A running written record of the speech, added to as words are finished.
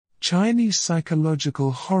Chinese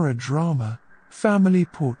psychological horror drama, Family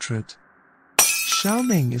Portrait.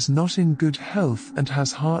 Xiaoming is not in good health and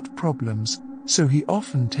has heart problems, so he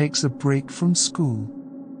often takes a break from school.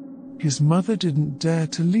 His mother didn't dare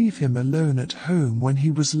to leave him alone at home when he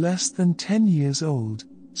was less than 10 years old,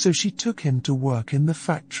 so she took him to work in the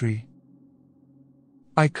factory.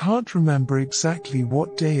 I can't remember exactly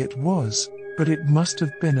what day it was, but it must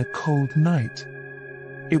have been a cold night.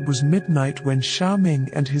 It was midnight when Xiaoming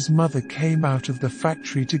and his mother came out of the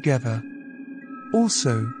factory together.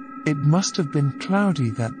 Also, it must have been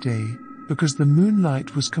cloudy that day, because the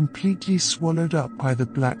moonlight was completely swallowed up by the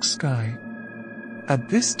black sky. At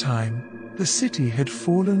this time, the city had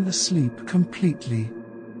fallen asleep completely,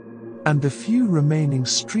 and the few remaining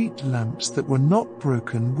street lamps that were not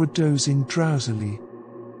broken were dozing drowsily.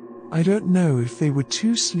 I don't know if they were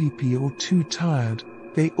too sleepy or too tired.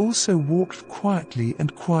 They also walked quietly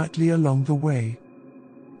along the way.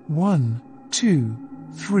 1, 2,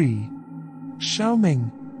 3.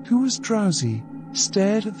 Xiaoming, who was drowsy,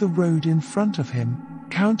 stared at the road in front of him,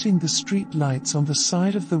 counting the street lights on the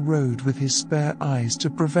side of the road with his spare eyes to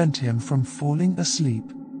prevent him from falling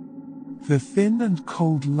asleep. The thin and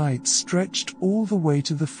cold light stretched all the way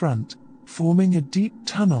to the front, forming a deep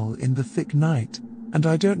tunnel in the thick night, and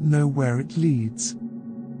I don't know where it leads.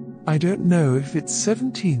 I don't know if it's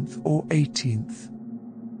 17th or 18th.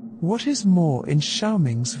 What is more in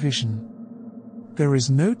Xiaoming's vision? There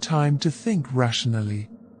is no time to think rationally,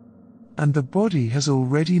 and the body has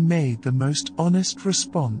already made the most honest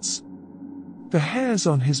response. The hairs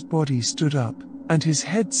on his body stood up, and his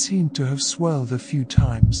head seemed to have swelled a few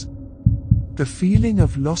times. The feeling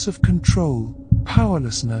of loss of control,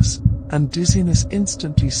 powerlessness, and dizziness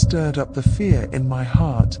instantly stirred up the fear in my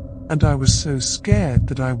heart, and I was so scared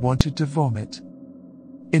that I wanted to vomit.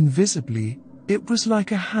 Invisibly, it was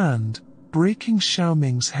like a hand, breaking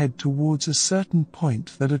Xiaoming's head towards a certain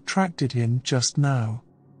point that attracted him just now.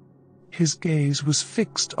 His gaze was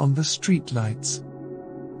fixed on the streetlights.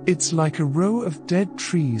 It's like a row of dead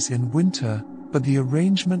trees in winter, but the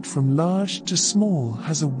arrangement from large to small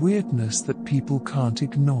has a weirdness that people can't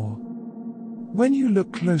ignore. When you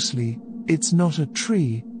look closely, it's not a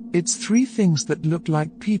tree, it's 3 things that look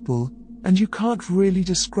like people, and you can't really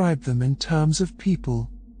describe them in terms of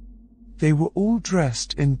people. They were all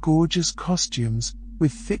dressed in gorgeous costumes,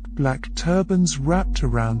 with thick black turbans wrapped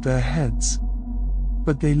around their heads.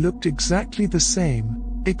 But they looked exactly the same,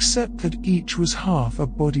 except that each was half a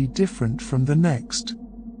body different from the next.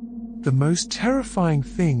 The most terrifying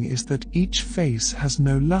thing is that each face has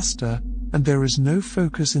no luster, and there is no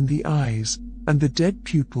focus in the eyes, and the dead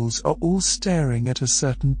pupils are all staring at a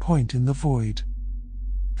certain point in the void.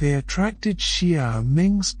 They attracted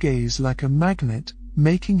Xiaoming's gaze like a magnet,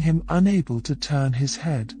 making him unable to turn his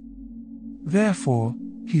head. Therefore,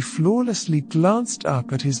 he flawlessly glanced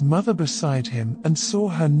up at his mother beside him and saw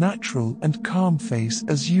her natural and calm face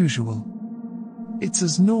as usual. It's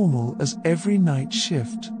as normal as every night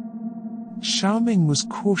shift. Xiaoming was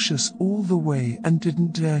cautious all the way and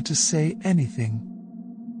didn't dare to say anything.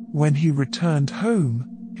 When he returned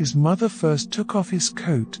home, his mother first took off his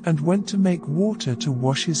coat and went to make water to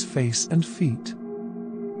wash his face and feet.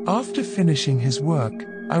 After finishing his work,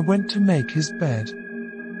 I went to make his bed.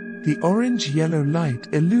 The orange-yellow light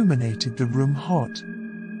illuminated the room hot,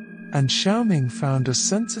 and Xiaoming found a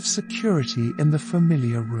sense of security in the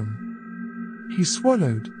familiar room. He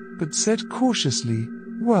swallowed, but said cautiously,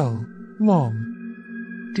 "Well,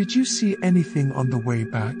 Mom, did you see anything on the way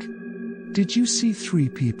back? Did you see 3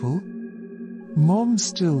 people?" Mom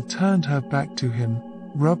still turned her back to him,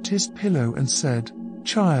 rubbed his pillow and said,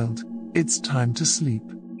 "Child, it's time to sleep.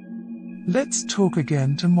 Let's talk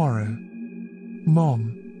again tomorrow."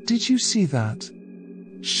 "Mom, did you see that?"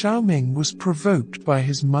 Xiaoming was provoked by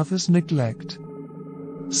his mother's neglect.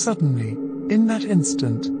 Suddenly, in that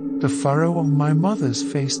instant, the furrow on my mother's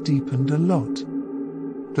face deepened a lot.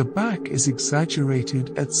 The back is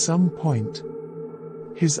exaggerated at some point.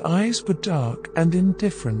 His eyes were dark and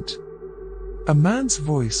indifferent. A man's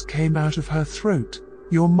voice came out of her throat,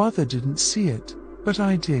 "Your mother didn't see it, but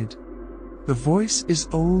I did." The voice is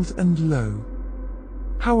old and low.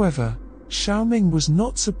 However, Xiaoming was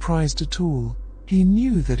not surprised at all. He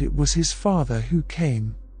knew that it was his father who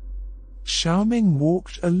came. Xiaoming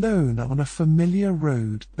walked alone on a familiar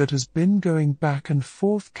road that has been going back and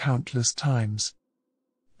forth countless times.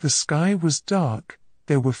 The sky was dark,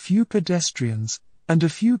 there were few pedestrians, and a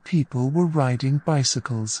few people were riding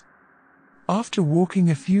bicycles. After walking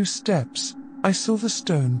a few steps, I saw the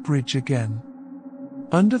stone bridge again.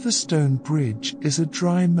 Under the stone bridge is a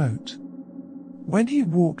dry moat. When he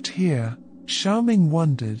walked here, Xiaoming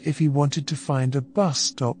wondered if he wanted to find a bus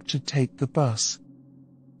stop to take the bus.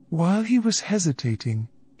 While he was hesitating,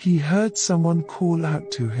 he heard someone call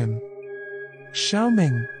out to him.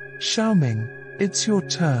 Xiaoming, Xiaoming, it's your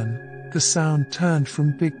turn. The sound turned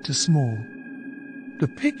from big to small. The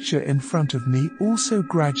picture in front of me also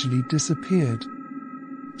gradually disappeared.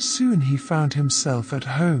 Soon he found himself at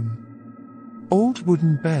home. Old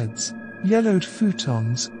wooden beds, yellowed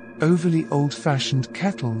futons, overly old-fashioned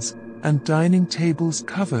kettles, and dining tables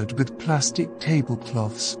covered with plastic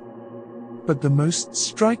tablecloths. But the most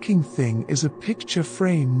striking thing is a picture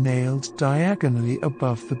frame nailed diagonally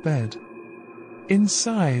above the bed.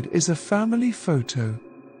 Inside is a family photo.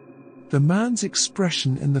 The man's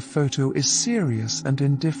expression in the photo is serious and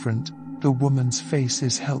indifferent, the woman's face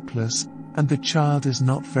is helpless, and the child is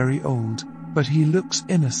not very old, but he looks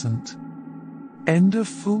innocent. End of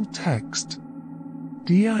full text.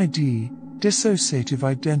 DID, Dissociative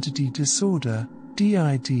Identity Disorder,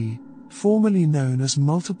 DID, formerly known as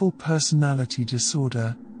Multiple Personality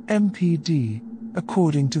Disorder, MPD,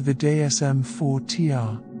 according to the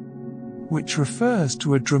DSM-4-TR, which refers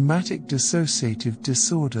to a dramatic dissociative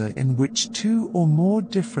disorder in which two or more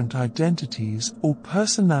different identities or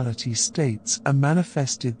personality states are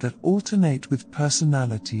manifested that alternate with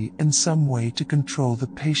personality in some way to control the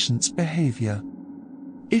patient's behavior.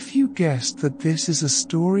 If you guessed that this is a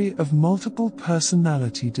story of multiple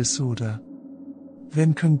personality disorder,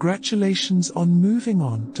 then congratulations on moving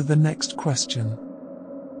on to the next question.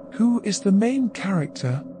 Who is the main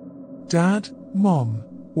character? Dad, Mom,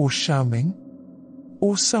 or Xiaoming?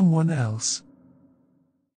 Or someone else?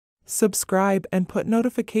 Subscribe and put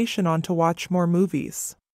notification on to watch more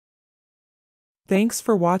movies. Thanks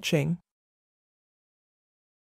for watching.